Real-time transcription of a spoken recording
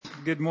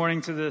Good morning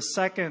to the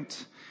second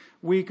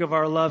week of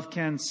our Love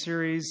Ken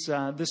series.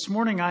 This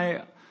morning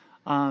I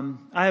have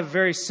a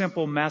very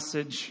simple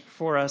message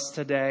for us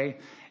today,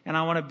 and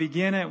I want to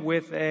begin it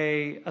with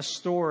a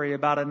story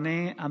about a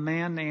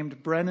man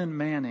named Brennan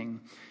Manning.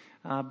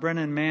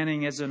 Brennan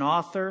Manning is an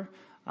author.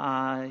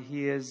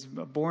 He is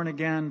a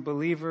born-again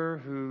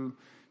believer who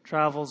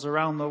travels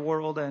around the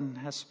world and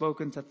has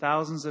spoken to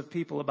thousands of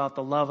people about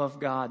the love of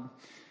God.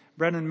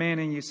 Brennan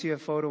Manning, you see a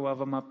photo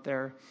of him up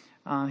there.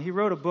 He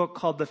wrote a book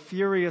called The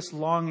Furious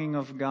Longing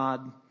of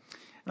God.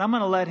 And I'm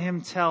going to let him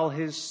tell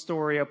his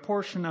story, a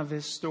portion of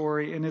his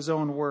story in his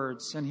own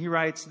words. And he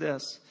writes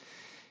this.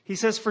 He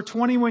says, "For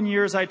 21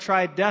 years, I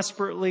tried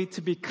desperately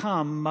to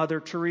become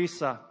Mother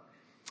Teresa.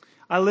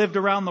 I lived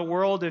around the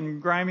world in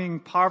grimy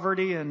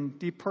poverty and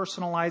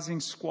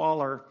depersonalizing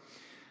squalor.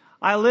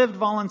 I lived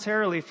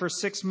voluntarily for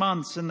 6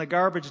 months in the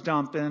garbage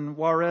dump in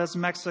Juarez,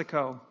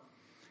 Mexico.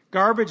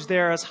 Garbage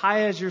there as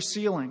high as your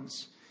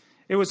ceilings.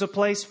 It was a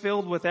place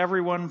filled with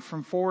everyone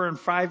from 4 and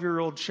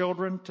 5-year-old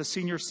children to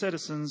senior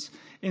citizens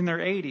in their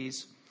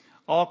 80s,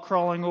 all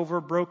crawling over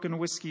broken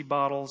whiskey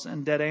bottles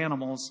and dead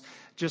animals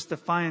just to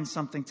find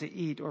something to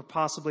eat or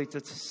possibly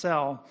to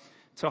sell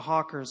to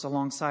hawkers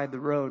alongside the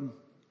road.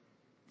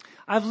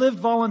 I've lived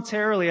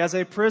voluntarily as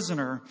a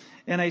prisoner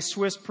in a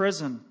Swiss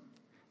prison.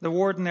 The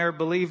warden there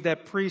believed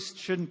that priests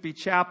shouldn't be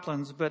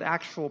chaplains, but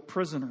actual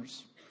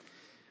prisoners.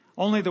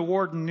 Only the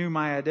warden knew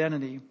my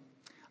identity.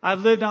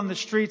 I've lived on the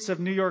streets of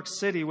New York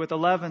City with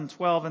 11,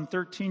 12, and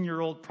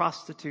 13-year-old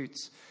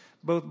prostitutes,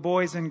 both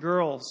boys and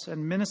girls,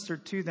 and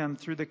ministered to them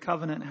through the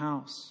Covenant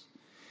House.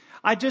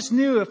 I just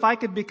knew if I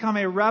could become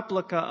a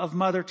replica of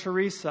Mother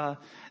Teresa,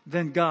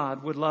 then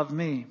God would love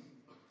me."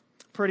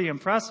 Pretty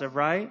impressive,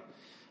 right?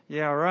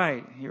 "Yeah,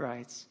 right," he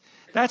writes.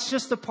 "That's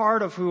just a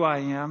part of who I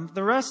am.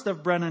 The rest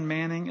of Brennan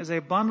Manning is a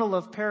bundle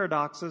of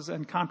paradoxes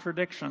and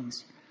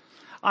contradictions.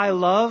 I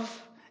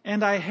love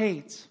and I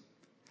hate.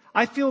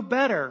 I feel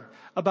better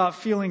about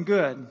feeling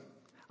good.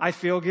 I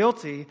feel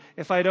guilty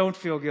if I don't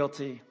feel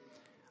guilty.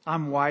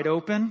 I'm wide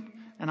open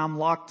and I'm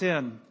locked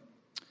in.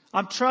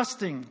 I'm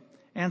trusting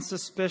and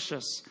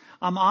suspicious.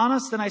 I'm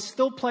honest and I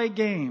still play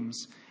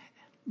games.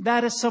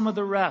 That is some of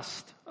the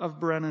rest of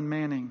Brennan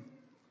Manning."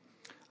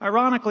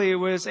 Ironically, it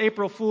was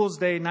April Fool's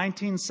Day,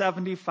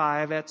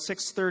 1975 at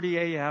 6:30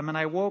 a.m. and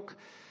I woke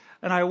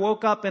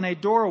up in a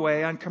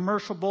doorway on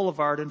Commercial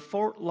Boulevard in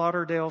Fort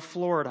Lauderdale,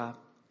 Florida.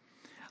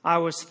 I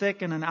was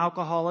thick in an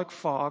alcoholic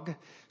fog,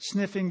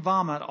 sniffing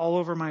vomit all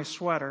over my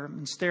sweater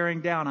and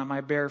staring down at my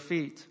bare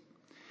feet.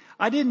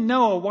 I didn't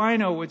know a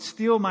wino would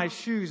steal my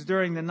shoes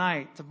during the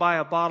night to buy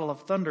a bottle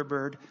of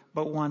Thunderbird,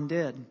 but one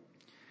did.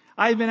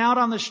 I had been out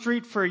on the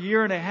street for a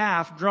year and a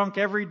half, drunk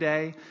every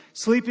day,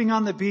 sleeping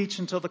on the beach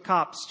until the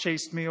cops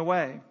chased me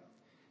away.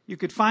 You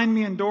could find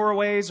me in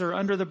doorways or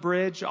under the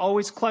bridge,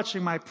 always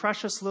clutching my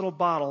precious little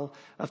bottle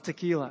of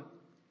tequila.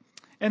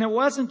 And it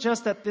wasn't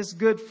just that this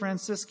good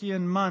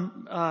Franciscan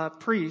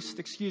priest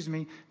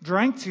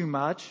drank too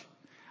much.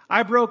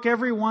 I broke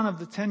every one of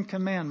the 10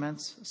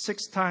 commandments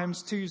 6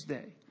 times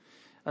Tuesday.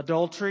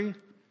 Adultery,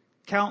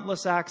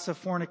 countless acts of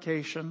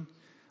fornication,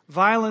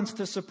 violence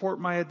to support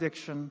my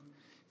addiction,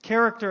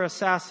 character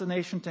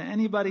assassination to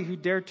anybody who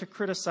dared to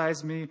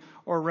criticize me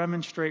or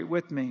remonstrate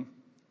with me.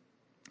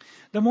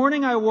 The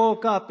morning I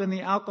woke up in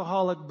the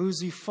alcoholic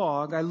boozy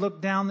fog, I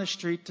looked down the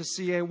street to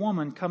see a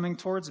woman coming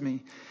towards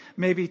me,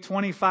 maybe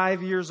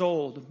 25 years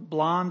old,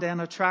 blonde and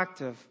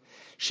attractive.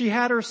 She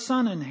had her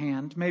son in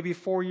hand, maybe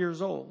 4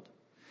 years old.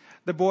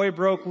 The boy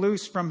broke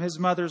loose from his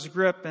mother's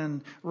grip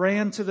and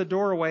ran to the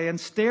doorway and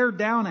stared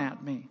down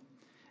at me.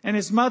 And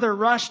his mother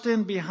rushed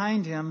in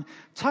behind him,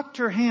 tucked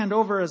her hand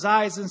over his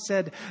eyes and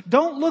said,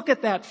 "Don't look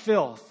at that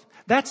filth.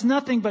 That's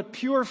nothing but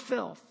pure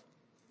filth."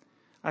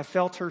 I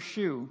felt her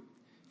shoe.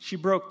 She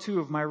broke 2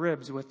 of my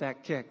ribs with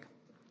that kick.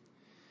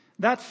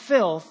 That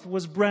filth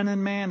was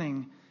Brennan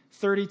Manning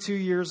 32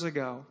 years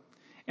ago.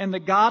 And the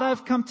God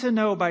I've come to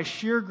know by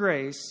sheer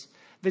grace,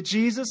 the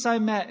Jesus I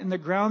met in the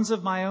grounds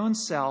of my own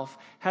self,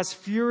 has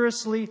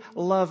furiously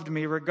loved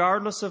me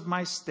regardless of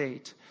my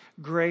state,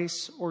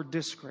 grace or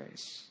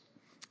disgrace.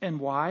 And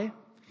why?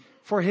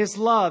 For his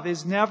love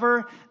is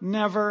never,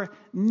 never,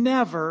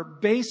 never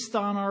based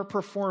on our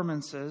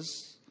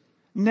performances,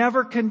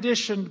 never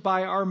conditioned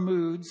by our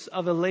moods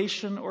of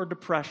elation or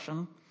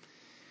depression.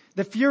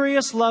 The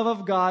furious love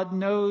of God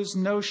knows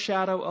no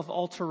shadow of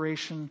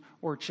alteration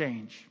or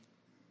change.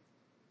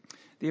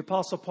 The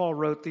Apostle Paul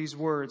wrote these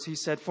words. He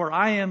said, "For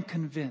I am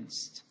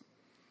convinced."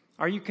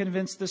 Are you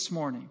convinced this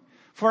morning?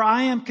 "For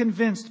I am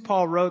convinced,"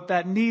 Paul wrote,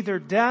 "that neither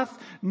death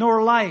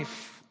nor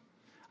life."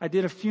 I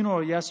did a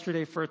funeral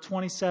yesterday for a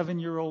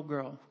 27-year-old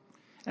girl.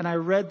 And I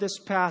read this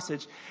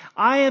passage.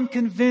 "I am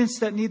convinced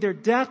that neither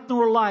death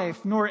nor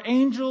life, nor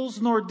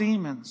angels nor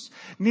demons,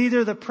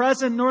 neither the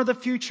present nor the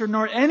future,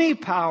 nor any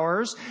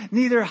powers,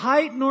 neither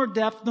height nor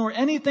depth, nor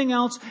anything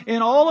else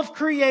in all of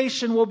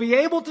creation will be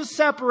able to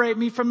separate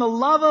me from the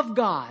love of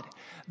God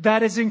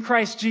that is in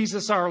Christ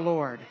Jesus our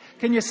Lord."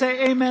 Can you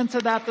say amen to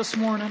that this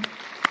morning?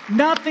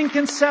 Nothing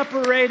can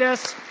separate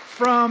us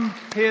from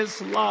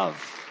his love.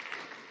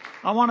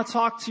 I want to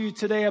talk to you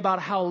today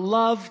about how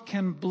love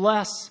can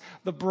bless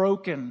the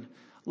broken.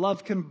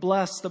 Love can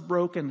bless the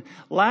broken.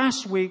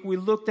 Last week, we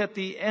looked at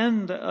the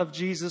end of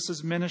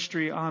Jesus'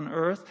 ministry on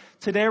earth.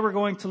 Today, we're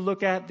going to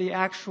look at the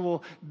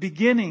actual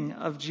beginning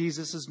of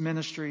Jesus'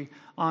 ministry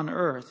on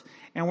earth.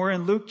 And we're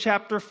in Luke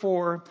chapter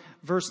 4,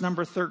 verse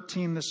number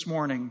 13 this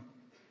morning.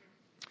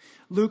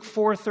 Luke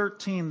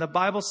 4:13, the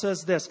Bible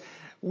says this: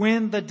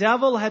 when the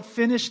devil had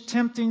finished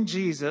tempting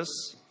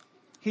Jesus,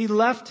 he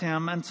left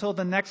him until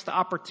the next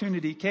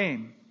opportunity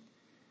came.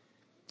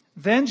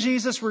 Then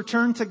Jesus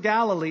returned to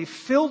Galilee,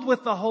 filled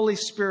with the Holy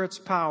Spirit's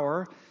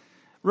power.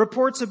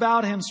 Reports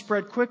about him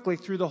spread quickly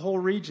through the whole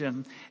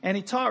region, and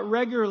he taught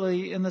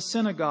regularly in the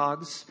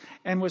synagogues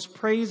and was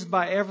praised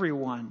by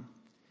everyone.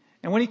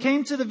 And when he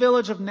came to the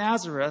village of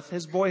Nazareth,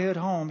 his boyhood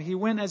home, he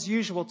went as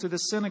usual to the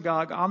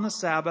synagogue on the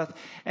Sabbath,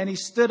 and he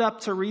stood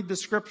up to read the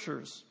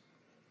scriptures.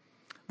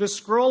 The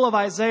scroll of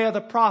Isaiah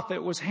the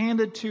prophet was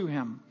handed to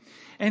him,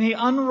 and he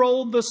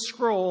unrolled the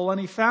scroll,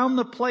 and he found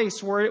the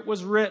place where it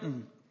was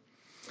written.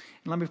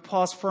 And let me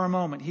pause for a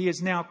moment. He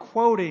is now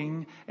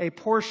quoting a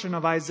portion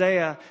of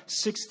Isaiah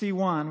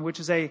 61, which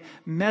is a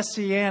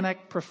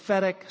messianic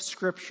prophetic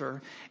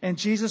scripture. And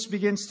Jesus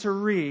begins to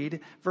read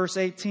verse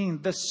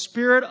 18. The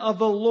Spirit of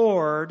the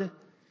Lord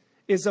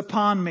is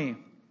upon me,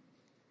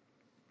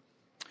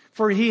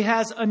 for he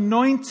has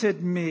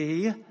anointed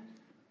me.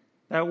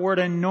 That word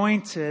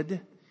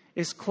anointed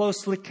is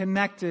closely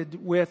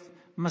connected with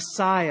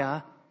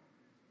Messiah.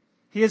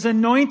 He has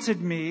anointed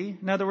me.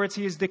 In other words,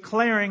 he is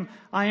declaring,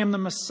 I am the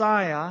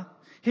Messiah.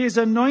 He has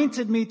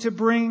anointed me to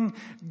bring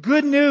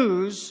good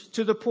news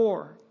to the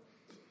poor.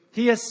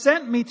 He has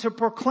sent me to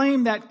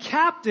proclaim that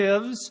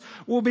captives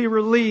will be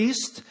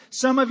released.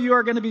 Some of you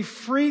are going to be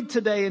freed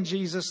today in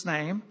Jesus'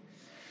 name.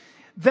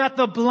 That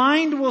the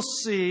blind will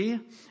see,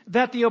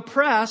 that the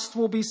oppressed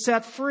will be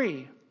set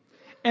free,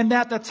 and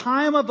that the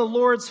time of the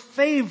Lord's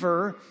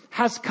favor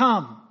has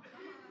come.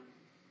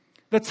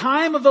 The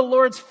time of the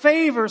Lord's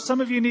favor,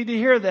 some of you need to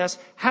hear this,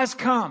 has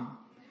come.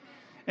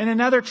 In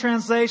another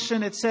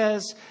translation, it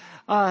says,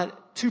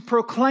 to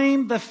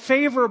proclaim the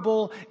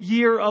favorable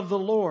year of the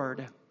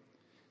Lord.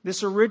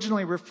 This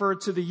originally referred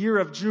to the year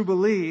of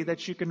Jubilee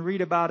that you can read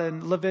about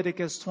in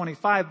Leviticus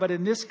 25. But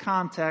in this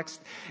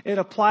context, it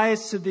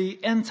applies to the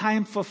end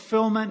time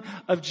fulfillment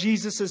of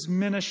Jesus'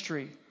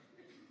 ministry.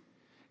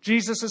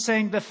 Jesus is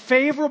saying the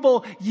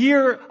favorable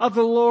year of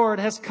the Lord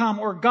has come,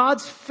 or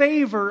God's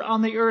favor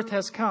on the earth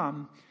has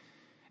come.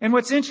 And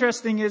what's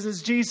interesting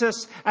is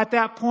Jesus, at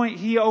that point,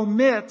 he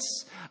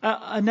omits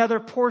another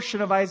portion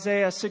of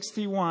Isaiah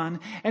 61,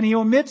 and he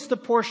omits the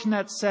portion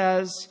that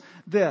says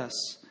this: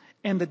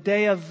 "And the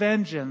day of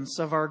vengeance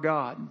of our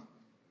God."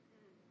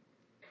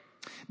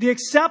 The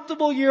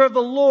acceptable year of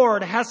the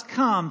Lord has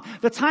come.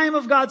 The time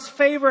of God's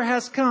favor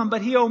has come,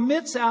 but he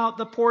omits out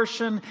the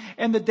portion,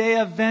 "and the day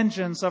of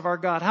vengeance of our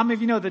God." How many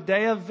of you know the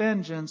day of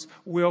vengeance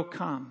will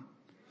come?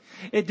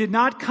 It did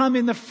not come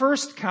in the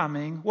first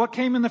coming. What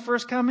came in the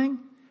first coming?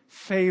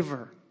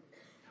 Favor.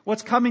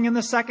 What's coming in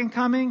the second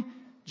coming?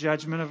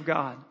 Judgment of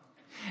God.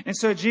 And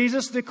so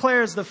Jesus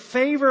declares the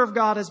favor of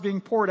God is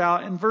being poured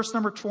out. In verse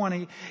number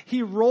 20,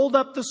 he rolled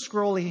up the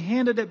scroll, he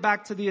handed it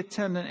back to the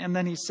attendant, and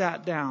then he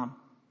sat down.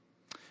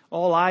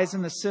 All eyes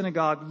in the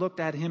synagogue looked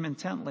at him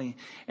intently,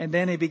 and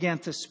then he began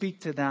to speak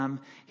to them.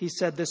 He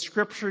said, "The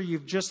scripture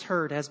you've just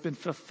heard has been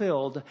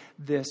fulfilled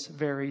this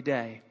very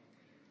day."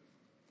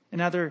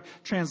 Another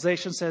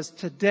translation says,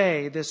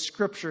 "Today this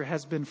scripture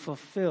has been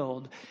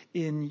fulfilled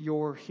in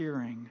your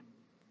hearing."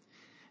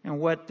 And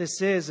what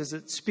this is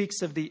it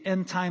speaks of the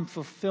end time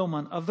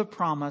fulfillment of the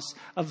promise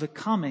of the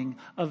coming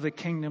of the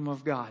kingdom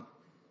of God,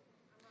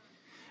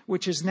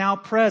 which is now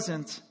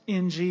present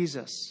in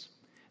Jesus.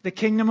 The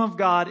kingdom of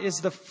God is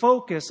the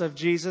focus of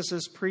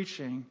Jesus'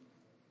 preaching.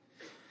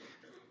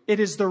 It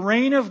is the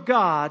reign of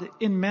God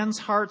in men's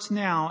hearts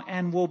now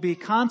and will be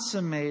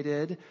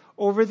consummated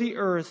over the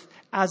earth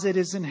as it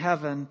is in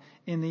heaven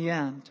in the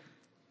end.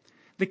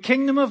 The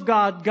kingdom of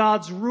God,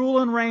 God's rule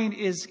and reign,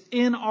 is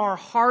in our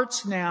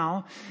hearts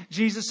now.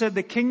 Jesus said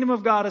the kingdom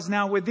of God is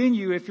now within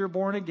you if you're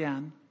born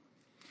again.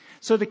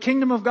 So the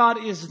kingdom of God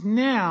is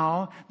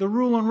now, the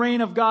rule and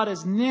reign of God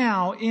is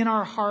now in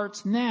our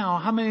hearts now.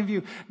 How many of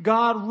you,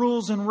 God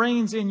rules and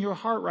reigns in your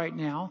heart right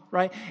now,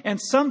 right? And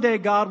someday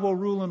God will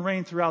rule and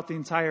reign throughout the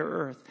entire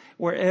earth,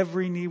 where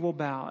every knee will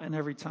bow and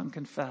every tongue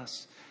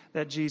confess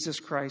that Jesus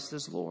Christ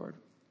is Lord.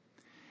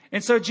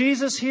 And so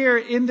Jesus here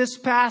in this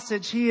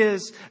passage, he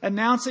is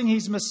announcing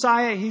he's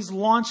Messiah. He's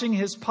launching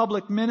his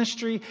public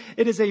ministry.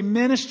 It is a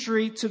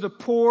ministry to the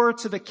poor,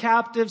 to the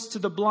captives, to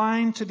the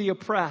blind, to the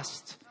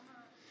oppressed.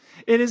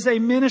 It is a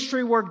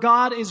ministry where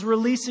God is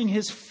releasing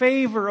his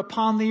favor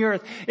upon the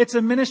earth. It's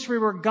a ministry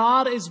where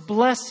God is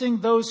blessing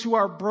those who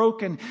are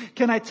broken.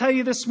 Can I tell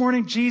you this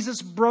morning,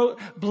 Jesus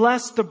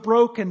blessed the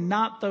broken,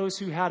 not those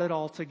who had it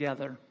all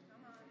together.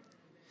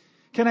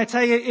 Can I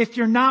tell you, if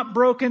you're not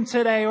broken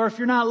today, or if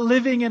you're not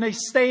living in a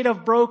state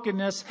of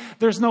brokenness,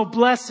 there's no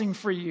blessing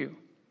for you.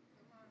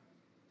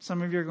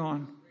 Some of you are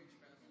going.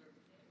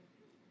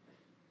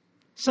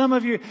 Some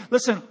of you,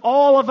 listen,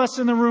 all of us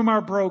in the room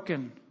are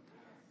broken.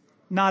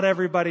 Not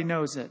everybody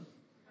knows it.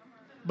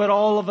 But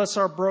all of us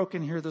are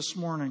broken here this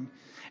morning.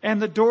 And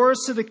the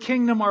doors to the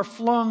kingdom are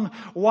flung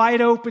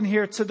wide open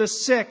here to the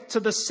sick, to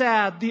the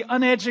sad, the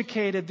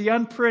uneducated, the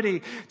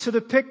unpretty, to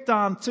the picked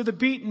on, to the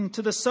beaten,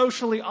 to the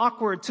socially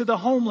awkward, to the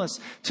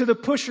homeless, to the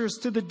pushers,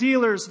 to the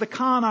dealers, the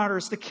con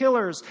artists, the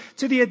killers,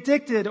 to the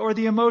addicted or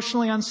the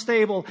emotionally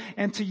unstable,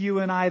 and to you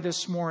and I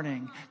this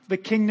morning. The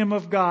kingdom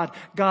of God,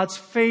 God's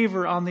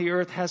favor on the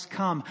earth has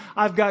come.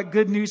 I've got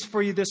good news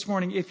for you this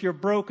morning. If you're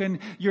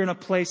broken, you're in a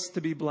place to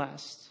be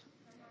blessed.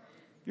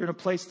 You're in a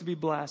place to be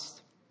blessed.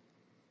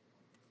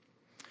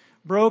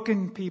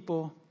 Broken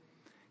people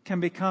can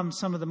become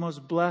some of the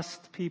most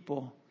blessed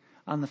people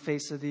on the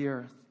face of the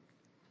earth.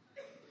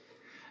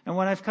 And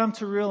what I've come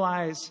to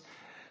realize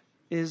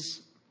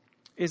is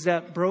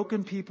that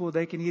broken people,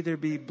 they can either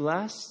be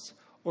blessed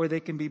or they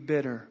can be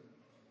bitter.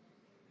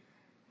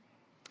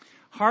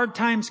 Hard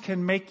times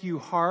can make you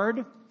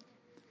hard,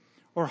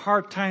 or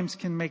hard times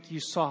can make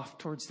you soft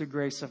towards the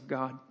grace of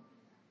God.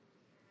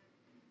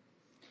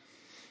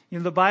 You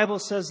know, the Bible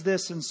says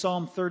this in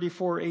Psalm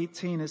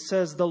 34:18. It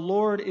says, the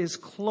Lord is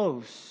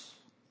close.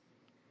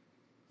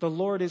 The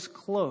Lord is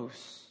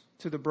close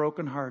to the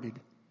brokenhearted.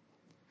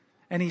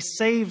 And He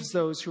saves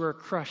those who are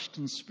crushed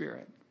in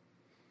spirit.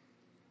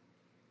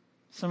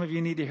 Some of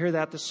you need to hear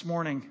that this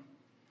morning.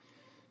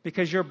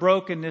 Because your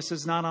brokenness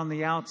is not on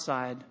the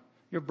outside.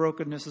 Your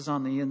brokenness is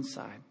on the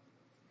inside.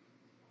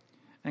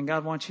 And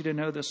God wants you to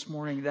know this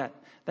morning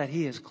that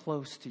He is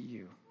close to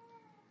you.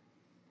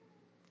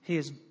 He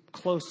is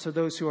close to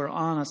those who are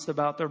honest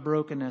about their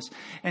brokenness.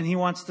 And He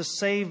wants to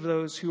save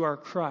those who are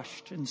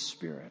crushed in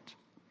spirit.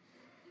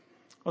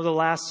 Over the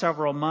last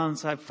several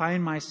months, I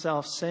find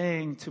myself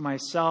saying to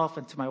myself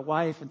and to my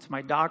wife and to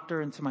my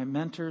doctor and to my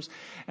mentors,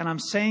 and I'm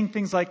saying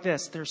things like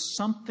this: there's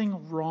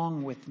something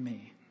wrong with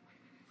me.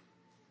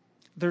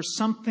 There's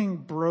something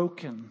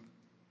broken.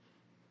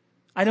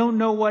 I don't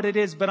know what it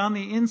is, but on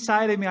the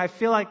inside of me, I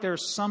feel like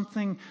there's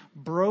something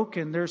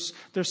broken. There's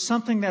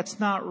something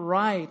that's not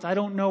right. I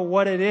don't know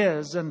what it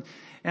is. And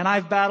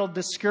I've battled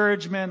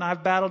discouragement.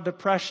 I've battled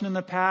depression in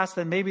the past,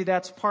 and maybe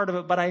that's part of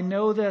it. But I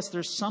know this: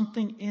 there's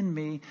something in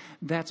me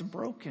that's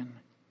broken.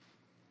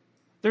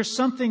 There's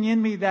something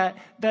in me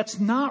that's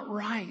not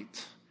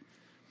right.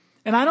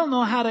 And I don't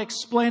know how to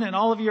explain it. And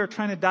all of you are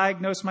trying to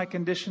diagnose my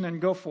condition, and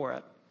go for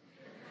it.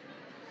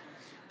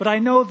 But I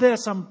know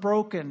this: I'm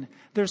broken.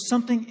 There's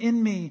something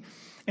in me.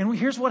 And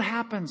here's what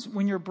happens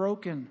when you're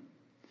broken.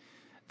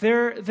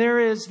 There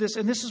is this,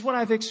 and this is what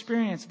I've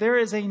experienced. There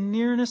is a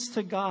nearness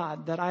to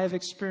God that I have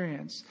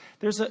experienced.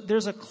 There's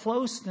a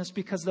closeness,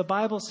 because the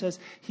Bible says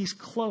He's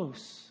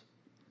close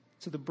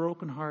to the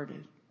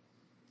brokenhearted.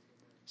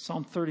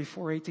 Psalm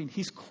 34:18.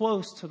 He's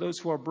close to those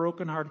who are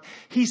brokenhearted.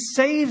 He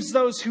saves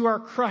those who are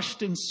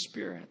crushed in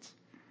spirit.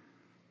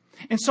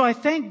 And so I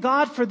thank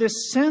God for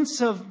this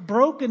sense of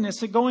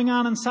brokenness going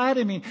on inside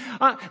of me.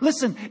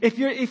 Listen, if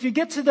you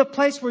get to the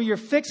place where you're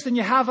fixed and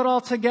you have it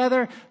all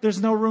together, there's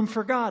no room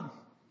for God.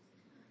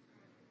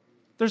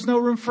 There's no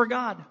room for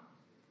God.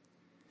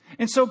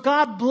 And so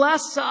God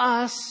bless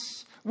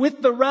us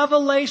with the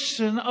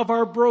revelation of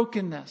our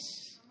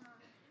brokenness.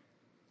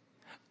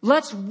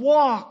 Let's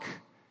walk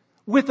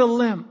with a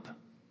limp.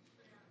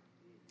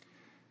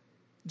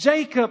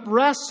 Jacob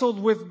wrestled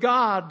with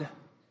God.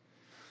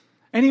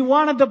 And he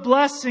wanted the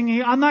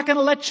blessing. I'm not going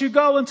to let you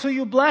go until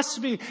you bless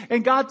me.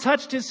 And God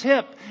touched his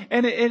hip,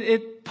 and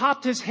it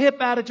popped his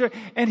hip out of joy.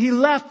 And he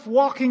left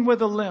walking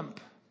with a limp.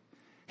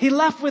 He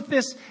left with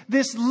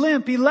this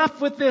limp. He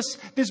left with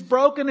this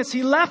brokenness.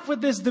 He left with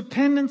this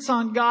dependence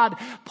on God.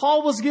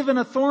 Paul was given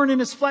a thorn in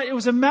his flesh. It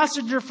was a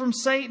messenger from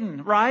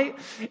Satan, right?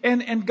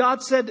 And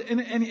God said,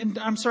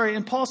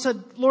 and Paul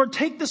said, Lord,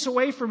 take this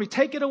away from me.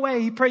 Take it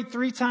away. He prayed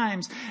 3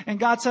 times. And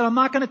God said, I'm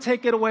not going to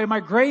take it away. My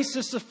grace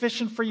is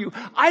sufficient for you.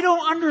 I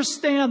don't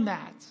understand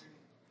that.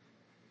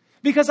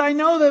 Because I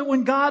know that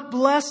when God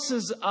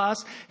blesses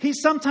us, He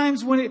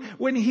sometimes,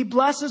 when He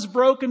blesses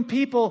broken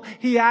people,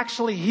 He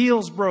actually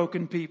heals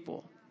broken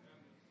people.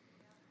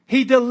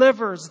 He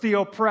delivers the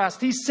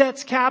oppressed. He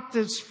sets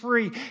captives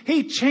free.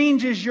 He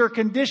changes your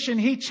condition.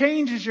 He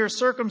changes your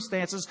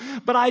circumstances.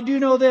 But I do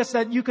know this,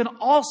 that you can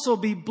also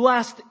be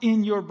blessed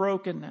in your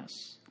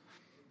brokenness.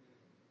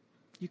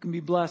 You can be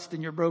blessed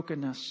in your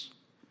brokenness.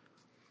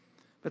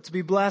 But to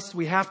be blessed,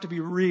 we have to be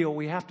real.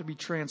 We have to be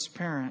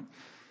transparent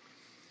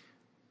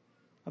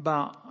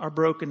about our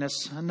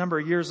brokenness. A number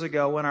of years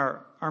ago, when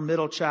our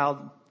middle child,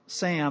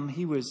 Sam,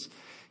 he was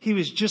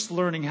just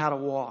learning how to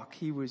walk.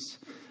 He was,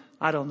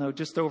 I don't know,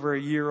 just over a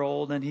year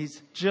old, and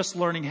he's just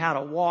learning how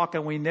to walk.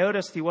 And we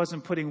noticed he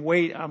wasn't putting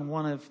weight on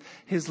one of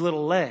his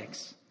little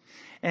legs.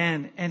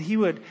 And he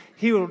would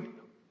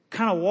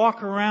kind of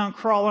walk around,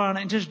 crawl around,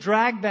 and just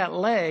drag that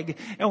leg.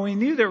 And we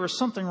knew there was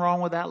something wrong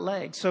with that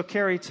leg. So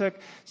Carrie took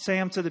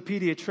Sam to the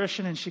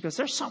pediatrician, and she goes,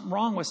 there's something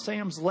wrong with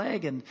Sam's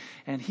leg.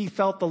 And he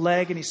felt the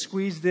leg, and he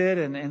squeezed it,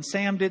 and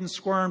Sam didn't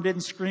squirm,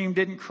 didn't scream,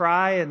 didn't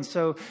cry. And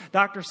so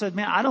doctor said,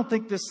 man, I don't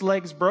think this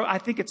leg's broke. I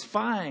think it's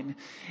fine.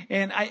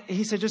 And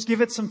he said, just give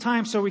it some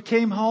time. So we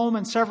came home,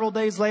 and several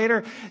days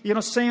later,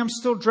 Sam's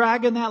still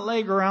dragging that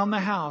leg around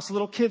the house.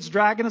 Little kid's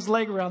dragging his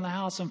leg around the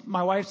house. And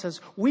my wife says,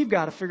 we've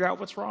got to figure out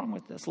what's wrong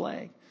with this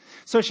leg.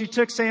 So she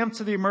took Sam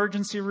to the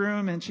emergency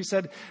room, and she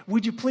said,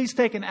 would you please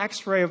take an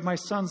x-ray of my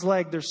son's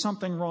leg? There's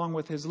something wrong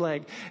with his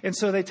leg. And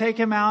so they take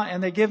him out,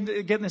 and they get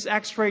this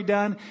x-ray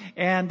done,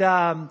 and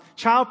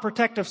Child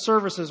Protective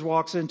Services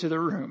walks into the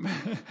room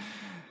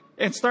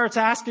and starts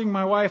asking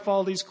my wife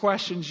all these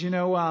questions.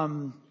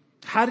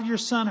 How did your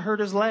son hurt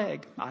his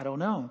leg? I don't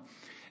know.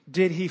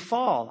 Did he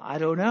fall? I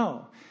don't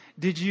know.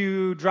 Did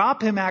you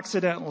drop him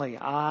accidentally?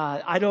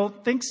 I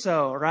don't think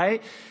so,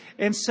 right?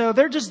 And so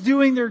they're just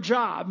doing their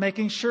job,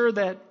 making sure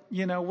that,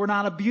 we're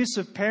not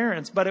abusive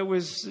parents, but it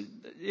was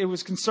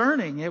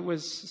concerning. It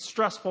was a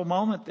stressful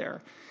moment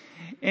there.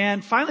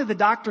 And finally the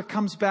doctor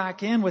comes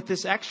back in with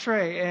this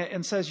x-ray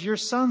and says, your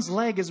son's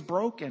leg is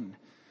broken.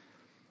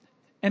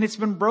 And it's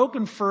been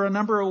broken for a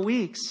number of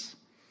weeks.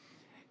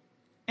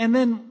 And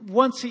then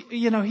once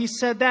he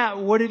said that,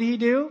 what did he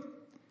do?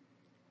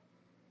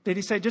 Did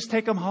he say, just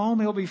take him home,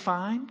 he'll be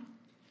fine?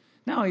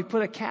 No, he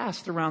put a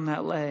cast around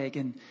that leg.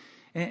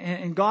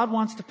 And God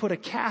wants to put a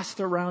cast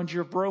around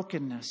your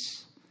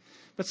brokenness.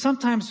 But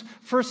sometimes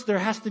first there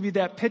has to be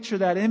that picture,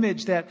 that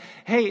image that,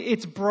 hey,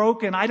 it's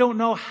broken. I don't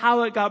know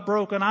how it got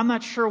broken. I'm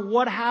not sure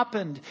what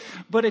happened,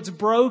 but it's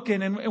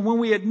broken. And when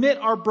we admit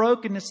our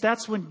brokenness,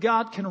 that's when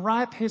God can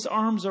wrap his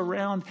arms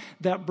around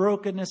that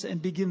brokenness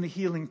and begin the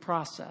healing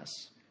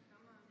process.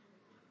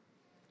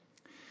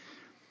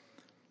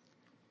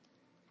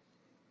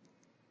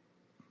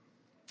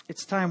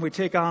 It's time we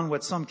take on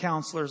what some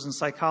counselors and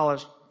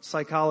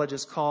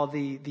psychologists call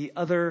the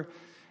other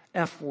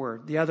F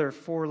word, the other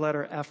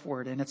 4-letter F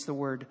word, and it's the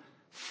word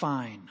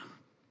fine.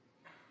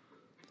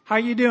 How are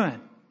you doing?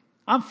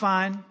 I'm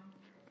fine,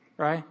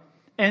 right?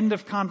 End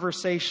of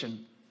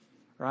conversation,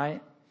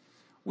 right?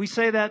 We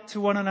say that to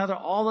one another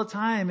all the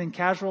time in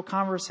casual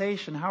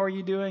conversation. How are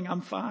you doing?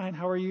 I'm fine.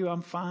 How are you?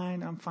 I'm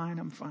fine. I'm fine.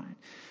 I'm fine.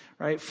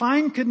 Right?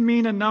 Fine could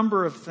mean a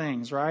number of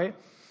things, right?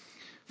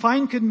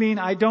 Fine could mean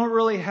I don't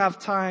really have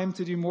time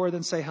to do more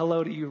than say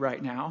hello to you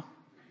right now.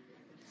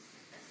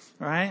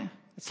 Right?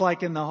 It's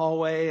like in the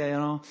hallway,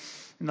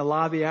 in the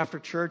lobby after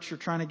church, you're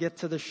trying to get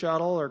to the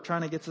shuttle or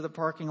trying to get to the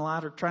parking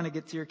lot or trying to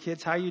get to your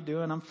kids. How you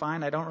doing? I'm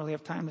fine. I don't really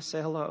have time to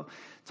say hello,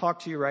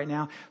 talk to you right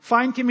now.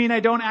 Fine can mean I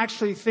don't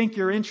actually think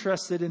you're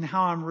interested in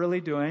how I'm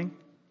really doing.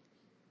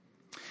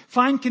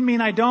 Fine can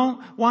mean I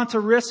don't want to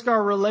risk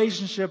our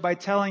relationship by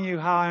telling you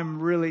how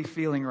I'm really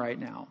feeling right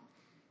now.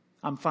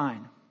 I'm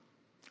fine.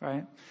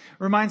 Right?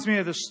 Reminds me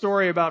of the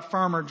story about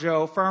Farmer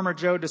Joe. Farmer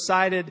Joe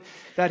decided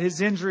that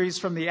his injuries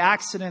from the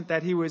accident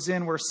that he was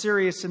in were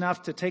serious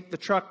enough to take the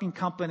trucking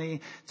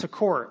company to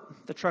court,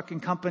 the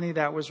trucking company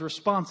that was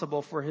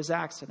responsible for his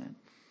accident.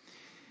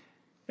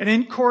 And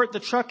in court, the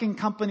trucking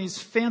company's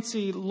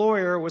fancy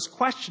lawyer was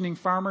questioning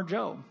Farmer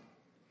Joe.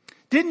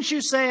 Didn't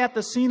you say at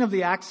the scene of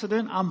the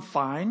accident, I'm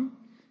fine?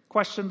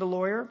 Questioned the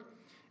lawyer.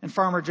 And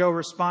Farmer Joe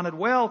responded,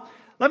 well,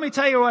 let me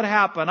tell you what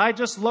happened. I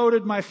just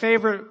loaded my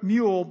favorite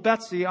mule,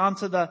 Betsy,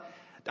 onto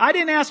I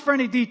didn't ask for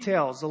any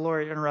details, the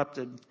lawyer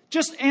interrupted.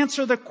 Just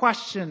answer the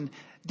question.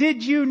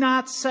 Did you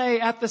not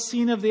say at the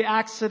scene of the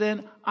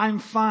accident, I'm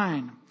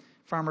fine?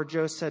 Farmer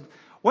Joe said,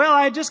 well,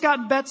 I just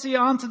got Betsy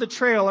onto the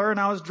trailer and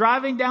I was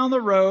driving down the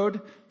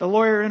road. The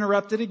lawyer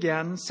interrupted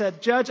again and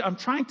said, Judge, I'm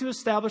trying to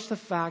establish the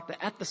fact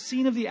that at the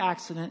scene of the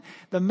accident,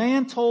 the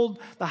man told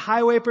the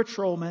highway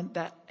patrolman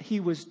that he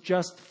was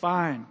just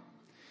fine.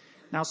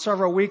 Now,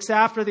 several weeks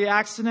after the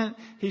accident,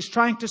 he's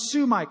trying to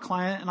sue my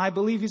client, and I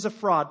believe he's a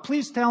fraud.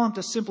 Please tell him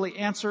to simply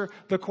answer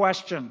the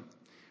question.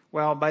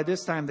 Well, by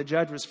this time, the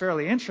judge was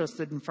fairly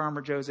interested in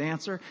Farmer Joe's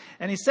answer,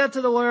 and he said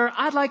to the lawyer,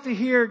 I'd like to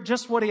hear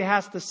just what he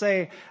has to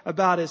say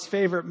about his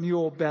favorite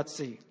mule,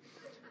 Betsy.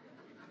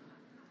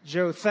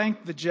 Joe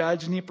thanked the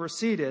judge, and he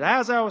proceeded.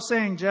 As I was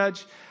saying,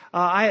 Judge,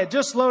 I had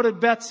just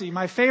loaded Betsy,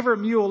 my favorite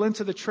mule,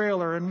 into the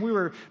trailer, and we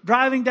were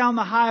driving down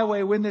the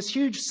highway when this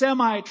huge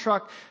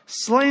semi-truck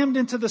slammed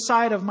into the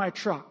side of my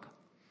truck.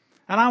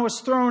 And I was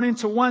thrown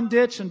into one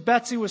ditch, and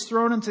Betsy was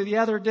thrown into the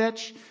other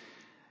ditch.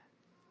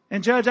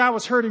 And Judge, I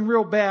was hurting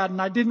real bad,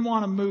 and I didn't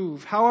want to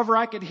move. However,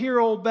 I could hear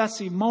old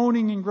Betsy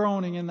moaning and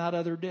groaning in that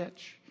other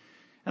ditch.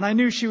 And I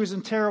knew she was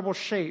in terrible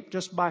shape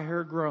just by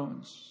her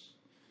groans.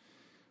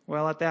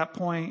 Well, at that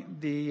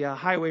point, the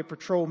highway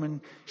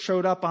patrolman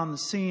showed up on the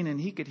scene, and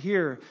he could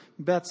hear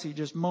Betsy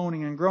just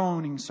moaning and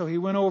groaning. So he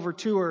went over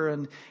to her,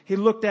 and he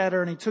looked at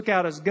her, and he took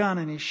out his gun,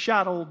 and he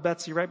shot old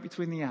Betsy right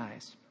between the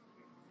eyes.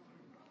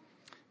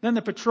 Then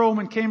the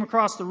patrolman came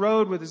across the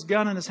road with his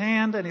gun in his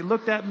hand, and he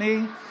looked at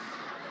me,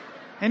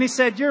 and he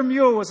said, your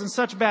mule was in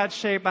such bad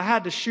shape, I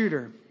had to shoot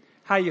her.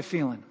 How you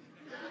feeling?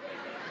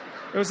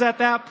 It was at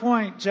that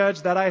point,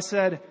 Judge, that I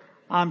said,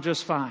 I'm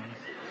just fine.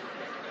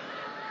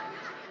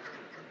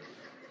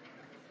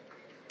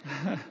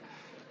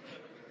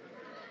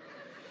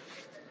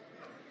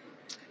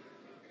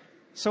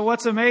 So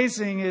what's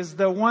amazing is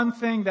the one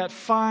thing that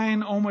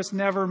fine almost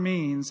never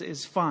means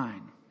is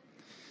fine.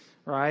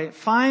 Right?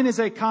 Fine is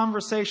a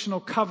conversational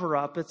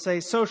cover-up. It's a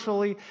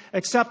socially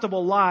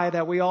acceptable lie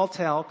that we all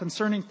tell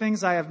concerning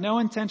things I have no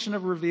intention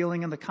of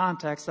revealing in the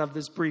context of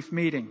this brief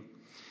meeting.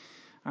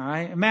 All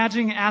right?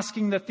 Imagine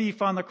asking the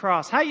thief on the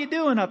cross, "How you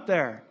doing up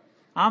there?"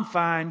 "I'm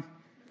fine."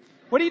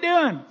 "What are you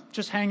doing?"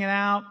 "Just hanging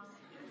out."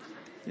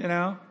 You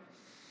know?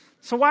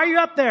 "So why are you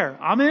up there?"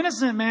 "I'm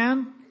innocent,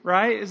 man."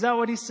 Right? Is that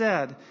what he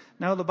said?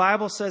 No, the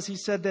Bible says he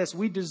said this: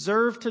 "We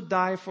deserve to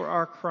die for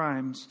our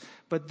crimes,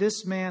 but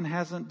this man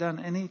hasn't done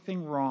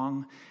anything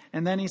wrong."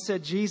 And then he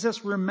said,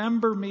 "Jesus,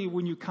 remember me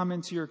when you come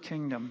into your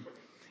kingdom."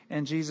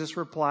 And Jesus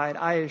replied,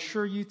 "I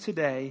assure you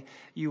today,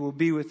 you will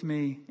be with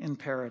me in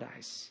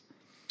paradise."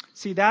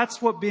 See,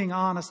 that's what being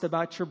honest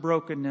about your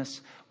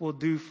brokenness will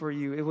do for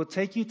you. It will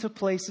take you to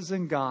places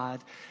in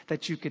God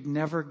that you could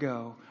never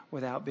go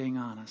without being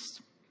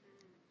honest.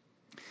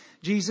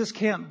 Jesus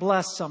can't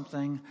bless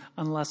something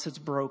unless it's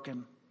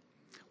broken.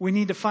 We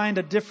need to find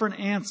a different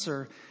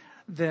answer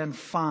than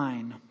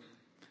fine.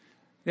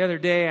 The other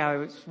day I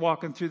was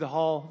walking through the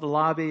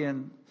lobby,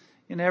 and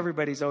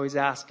everybody's always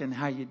asking,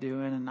 "How you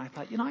doing?" And I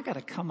thought, I got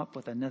to come up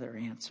with another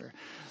answer.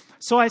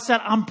 So I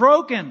said, "I'm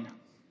broken."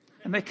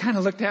 And they kind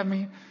of looked at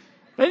me.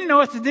 They didn't know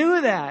what to do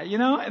with that,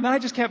 And then I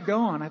just kept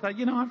going. I thought,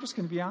 I'm just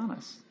going to be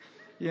honest.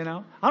 I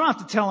don't have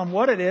to tell them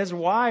what it is,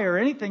 why, or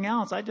anything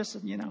else. I just,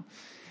 And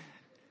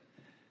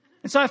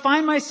so I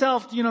find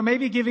myself,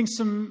 maybe giving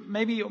some,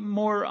 maybe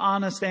more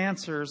honest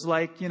answers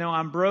like,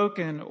 I'm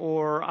broken,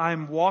 or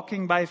I'm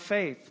walking by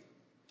faith.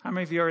 How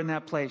many of you are in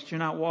that place? You're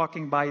not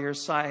walking by your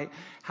sight,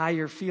 how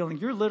you're feeling.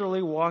 You're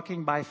literally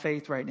walking by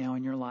faith right now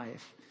in your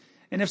life.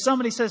 And if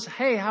somebody says,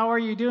 "Hey, how are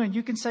you doing?"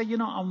 You can say,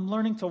 "I'm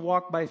learning to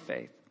walk by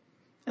faith."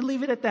 And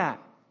leave it at that.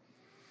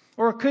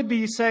 Or it could be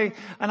you say,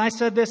 and I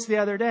said this the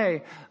other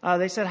day,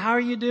 they said, "How are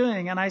you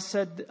doing?" And I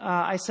said,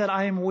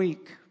 "I am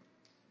weak,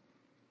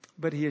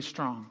 but He is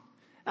strong."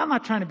 I'm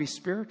not trying to be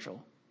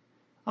spiritual.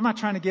 I'm not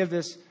trying to give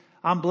this,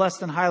 "I'm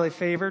blessed and highly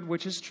favored,"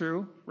 which is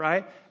true,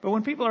 right? But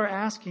when people are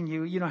asking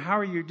you, "How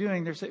are you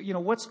doing?" They're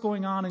saying, "What's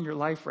going on in your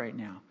life right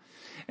now?"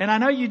 And I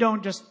know you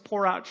don't just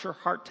pour out your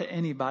heart to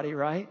anybody,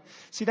 right?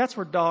 See, that's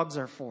what dogs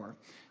are for.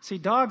 See,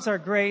 dogs are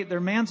great.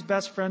 They're man's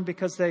best friend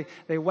because they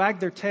wag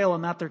their tail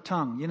and not their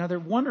tongue. They're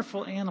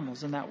wonderful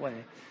animals in that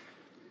way.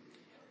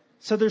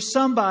 So there's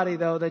somebody,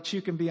 though, that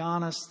you can be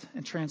honest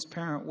and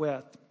transparent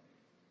with.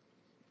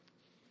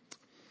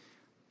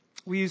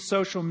 We use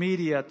social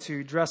media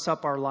to dress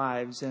up our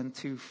lives and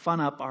to fun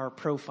up our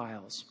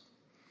profiles.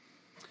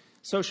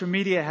 Social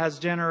media has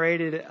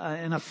generated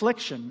an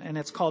affliction, and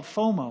it's called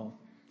FOMO,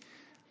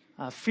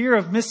 fear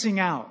of missing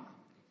out.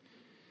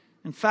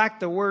 In fact,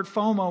 the word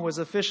FOMO was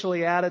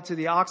officially added to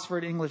the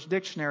Oxford English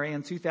Dictionary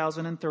in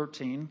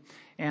 2013.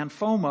 And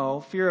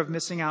FOMO, fear of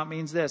missing out,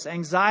 means this: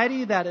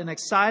 anxiety that an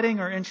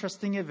exciting or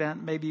interesting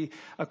event may be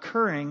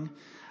occurring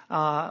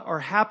or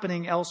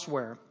happening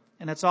elsewhere.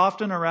 And it's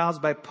often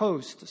aroused by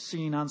posts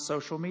seen on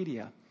social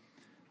media.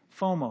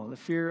 FOMO, the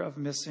fear of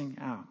missing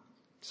out.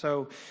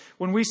 So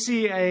when we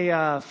see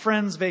a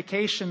friend's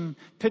vacation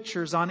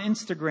pictures on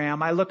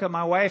Instagram, I look at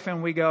my wife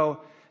and we go,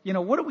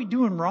 what are we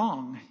doing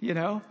wrong?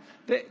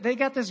 They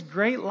got this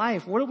great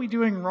life. What are we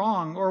doing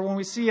wrong? Or when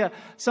we see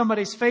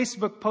somebody's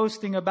Facebook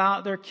posting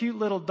about their cute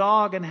little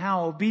dog and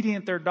how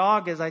obedient their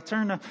dog is, I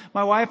turn to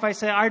my wife, I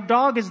say, "Our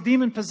dog is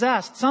demon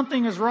possessed.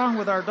 Something is wrong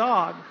with our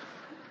dog."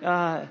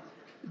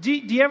 Do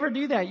you ever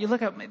do that? You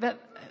look at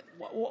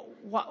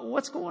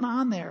what's going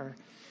on there?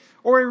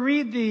 Or I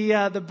read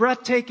the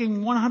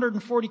breathtaking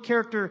 140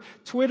 character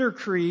Twitter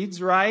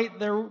creeds, right?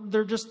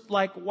 They're just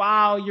like,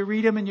 wow, you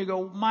read them and you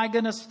go, my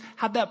goodness,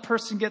 how'd that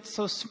person get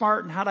so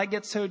smart and how'd I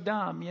get so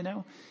dumb,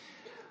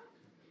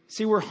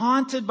 See, we're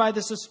haunted by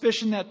the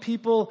suspicion that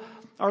people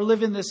are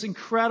living this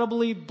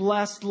incredibly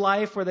blessed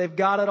life where they've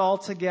got it all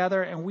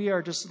together and we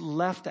are just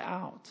left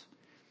out.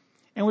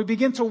 And we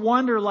begin to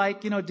wonder,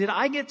 did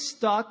I get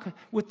stuck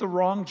with the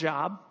wrong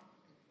job?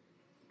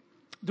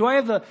 Do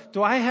I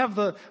have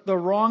the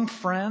wrong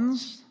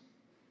friends?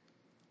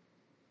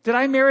 Did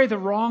I marry the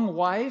wrong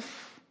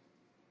wife?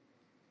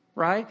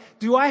 Right?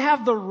 Do I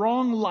have the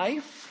wrong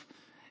life?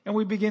 And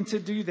we begin to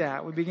do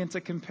that. We begin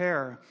to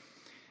compare.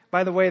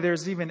 By the way,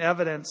 there's even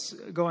evidence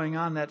going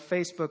on that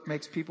Facebook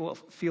makes people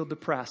feel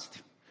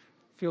depressed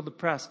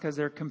because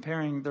they're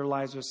comparing their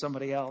lives with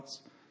somebody else.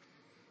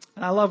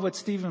 And I love what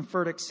Stephen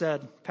Furtick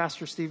said,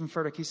 Pastor Stephen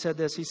Furtick. He said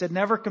this. He said,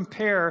 never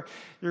compare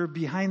your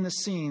behind the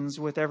scenes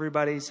with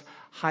everybody's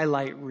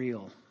highlight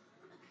reel.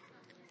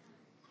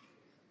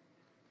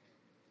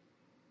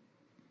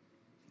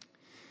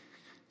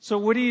 So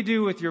what do you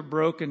do with your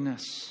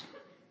brokenness?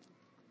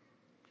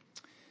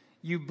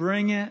 You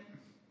bring it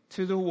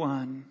to the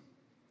one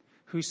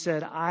who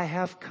said, I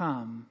have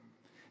come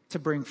to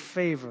bring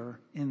favor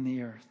in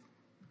the earth.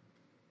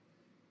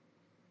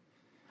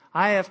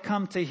 I have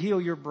come to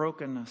heal your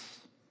brokenness.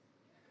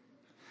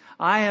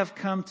 I have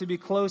come to be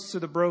close to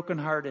the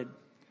brokenhearted.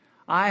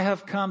 I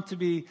have come to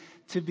be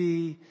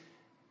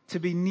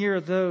near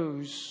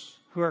those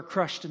who are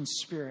crushed in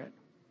spirit.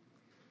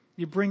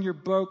 You bring your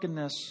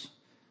brokenness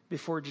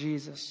before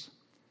Jesus.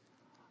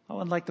 I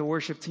would like the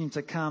worship team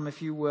to come,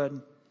 if you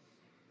would.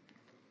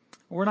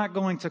 We're not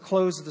going to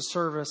close the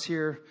service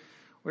here.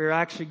 We're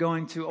actually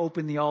going to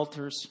open the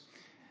altars.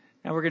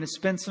 And we're going to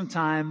spend some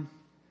time,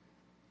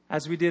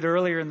 as we did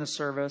earlier in the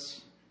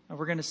service, and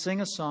we're going to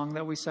sing a song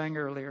that we sang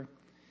earlier.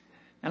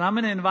 And I'm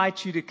going to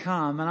invite you to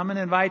come, and I'm going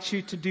to invite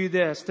you to do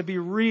this, to be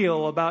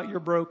real about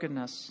your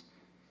brokenness.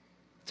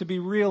 To be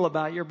real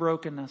about your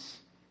brokenness.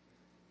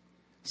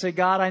 Say,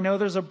 God, I know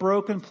there's a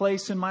broken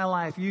place in my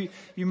life. You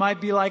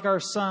might be like our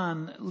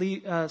son,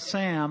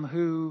 Sam,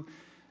 who,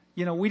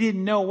 we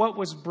didn't know what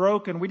was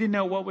broken. We didn't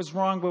know what was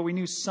wrong, but we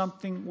knew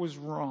something was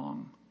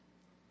wrong.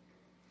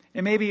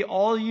 And maybe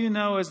all you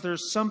know is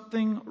there's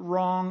something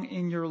wrong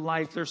in your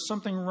life. There's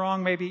something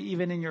wrong maybe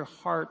even in your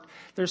heart.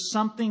 There's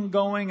something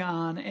going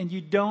on and you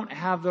don't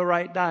have the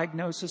right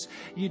diagnosis.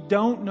 You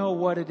don't know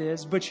what it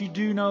is, but you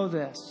do know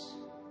this.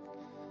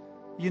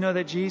 You know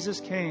that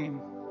Jesus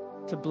came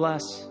to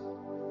bless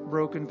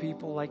broken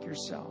people like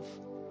yourself,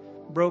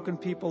 broken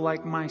people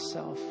like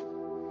myself,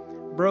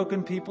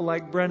 broken people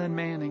like Brennan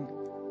Manning.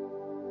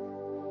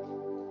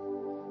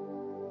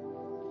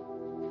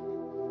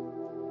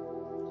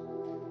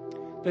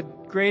 The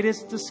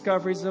greatest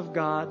discoveries of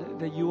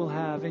God that you will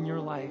have in your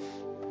life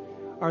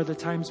are the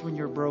times when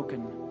you're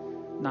broken,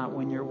 not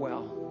when you're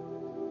well.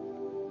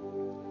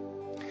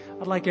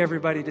 I'd like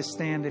everybody to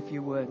stand, if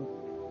you would.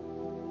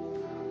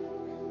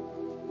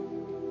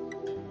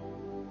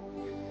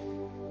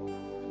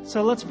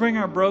 So let's bring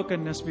our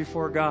brokenness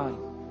before God.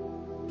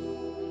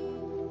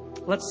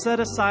 Let's set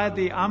aside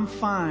the I'm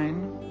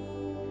fine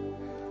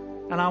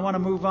and I want to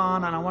move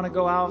on and I want to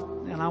go out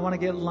and I want to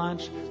get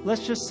lunch.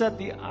 Let's just set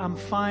the I'm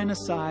fine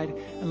aside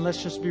and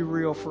let's just be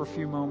real for a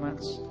few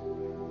moments.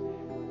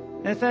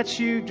 And if that's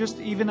you, just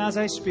even as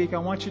I speak, I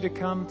want you to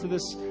come to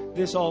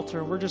this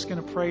altar. We're just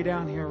going to pray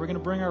down here. We're going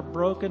to bring our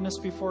brokenness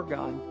before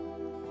God.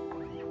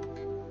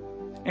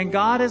 And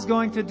God is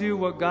going to do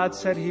what God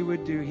said He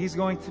would do. He's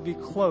going to be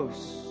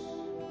close.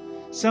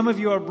 Some of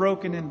you are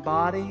broken in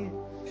body.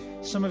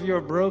 Some of you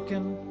are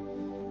broken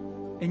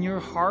in your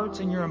heart,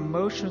 and your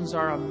emotions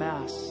are a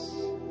mess.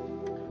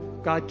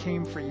 God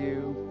came for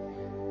you.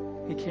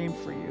 He came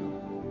for you.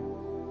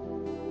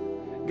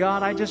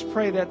 God, I just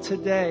pray that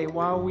today,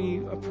 while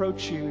we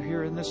approach you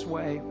here in this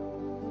way,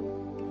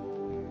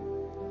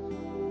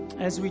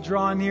 as we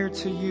draw near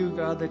to you,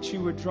 God, that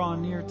you would draw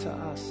near to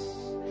us.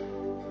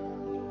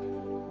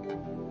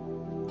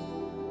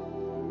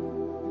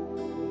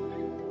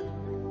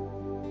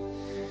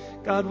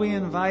 God, we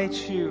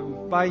invite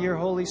you by your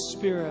Holy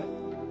Spirit.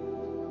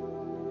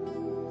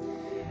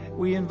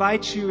 We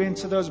invite you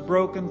into those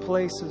broken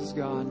places,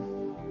 God,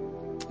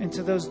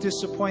 into those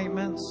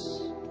disappointments,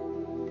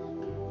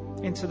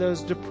 into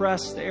those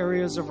depressed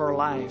areas of our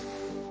life.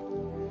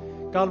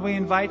 God, we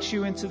invite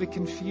you into the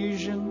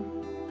confusion.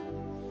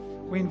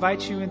 We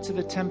invite you into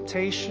the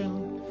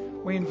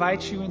temptation. We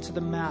invite you into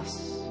the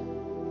mess.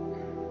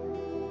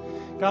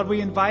 God,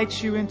 we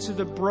invite you into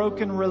the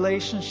broken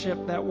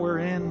relationship that we're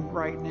in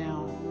right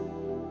now.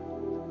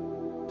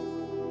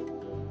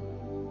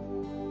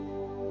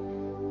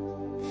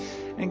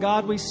 And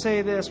God, we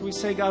say this. We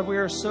say, God, we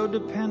are so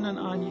dependent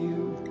on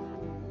you.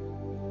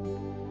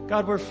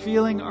 God, we're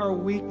feeling our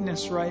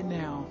weakness right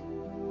now.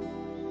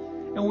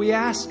 And we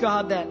ask,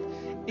 God, that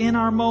in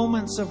our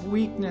moments of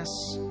weakness,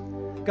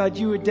 God,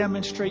 you would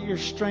demonstrate your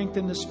strength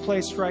in this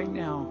place right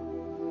now.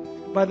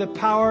 By the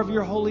power of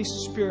your Holy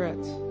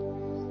Spirit.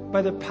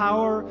 By the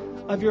power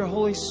of your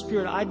Holy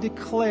Spirit, I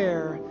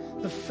declare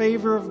the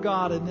favor of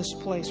God in this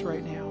place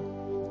right now.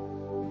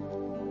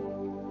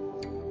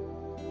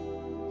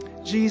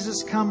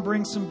 Jesus, come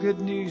bring some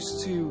good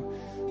news to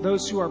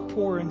those who are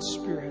poor in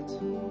spirit.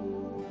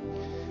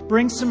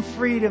 Bring some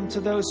freedom to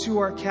those who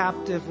are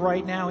captive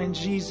right now in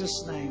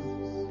Jesus'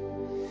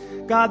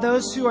 name. God,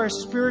 those who are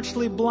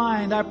spiritually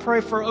blind, I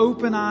pray for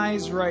open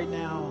eyes right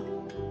now.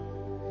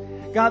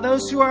 God,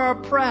 those who are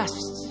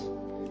oppressed,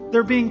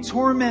 they're being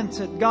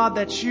tormented. God,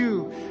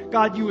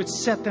 you would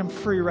set them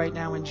free right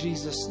now in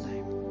Jesus'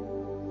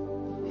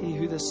 name. He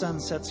who the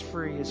Son sets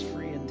free is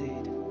free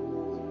indeed.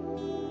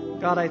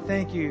 God, I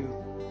thank you.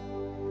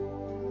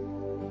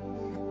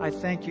 I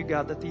thank you,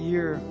 God, that the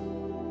year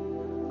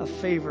of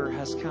favor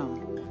has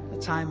come.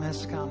 The time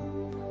has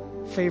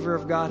come. Favor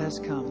of God has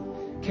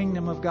come.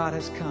 Kingdom of God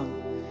has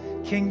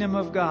come. Kingdom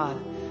of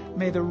God.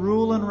 May the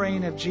rule and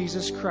reign of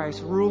Jesus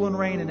Christ rule and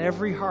reign in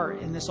every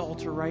heart in this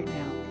altar right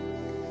now.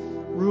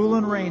 Rule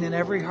and reign in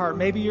every heart.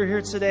 Maybe you're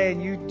here today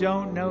and you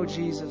don't know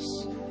Jesus.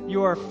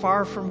 You are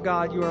far from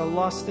God. You are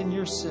lost in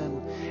your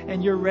sin.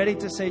 And you're ready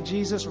to say,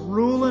 Jesus,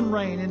 rule and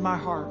reign in my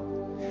heart.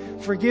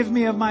 Forgive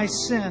me of my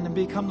sin and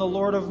become the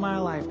Lord of my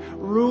life.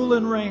 Rule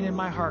and reign in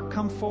my heart.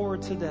 Come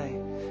forward today.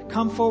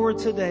 Come forward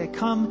today.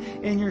 Come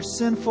in your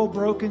sinful,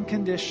 broken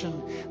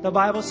condition. The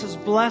Bible says,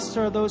 blessed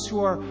are those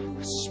who are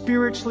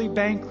spiritually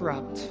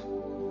bankrupt.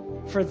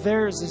 For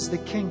theirs is the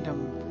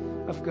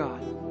kingdom of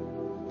God.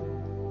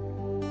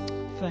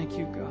 Thank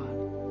you,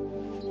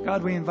 God.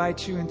 God, we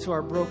invite you into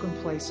our broken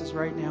places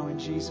right now in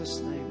Jesus'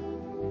 name.